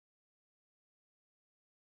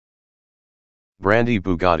Brandy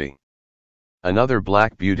Bugotti. Another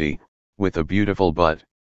black beauty, with a beautiful butt.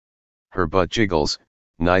 Her butt jiggles,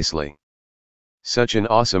 nicely. Such an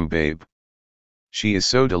awesome babe. She is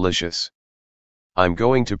so delicious. I'm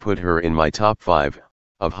going to put her in my top 5,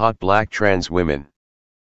 of hot black trans women.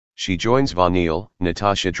 She joins Vanille,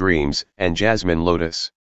 Natasha Dreams, and Jasmine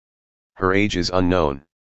Lotus. Her age is unknown.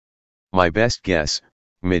 My best guess,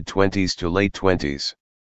 mid-20s to late 20s.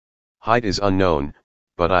 Height is unknown,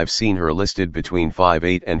 but I've seen her listed between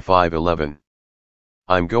 5'8" and 5'11".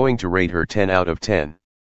 I'm going to rate her 10 out of 10.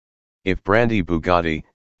 If Brandy Bugotti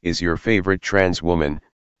is your favorite trans woman,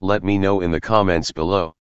 let me know in the comments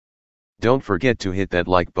below. Don't forget to hit that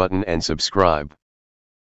like button and subscribe.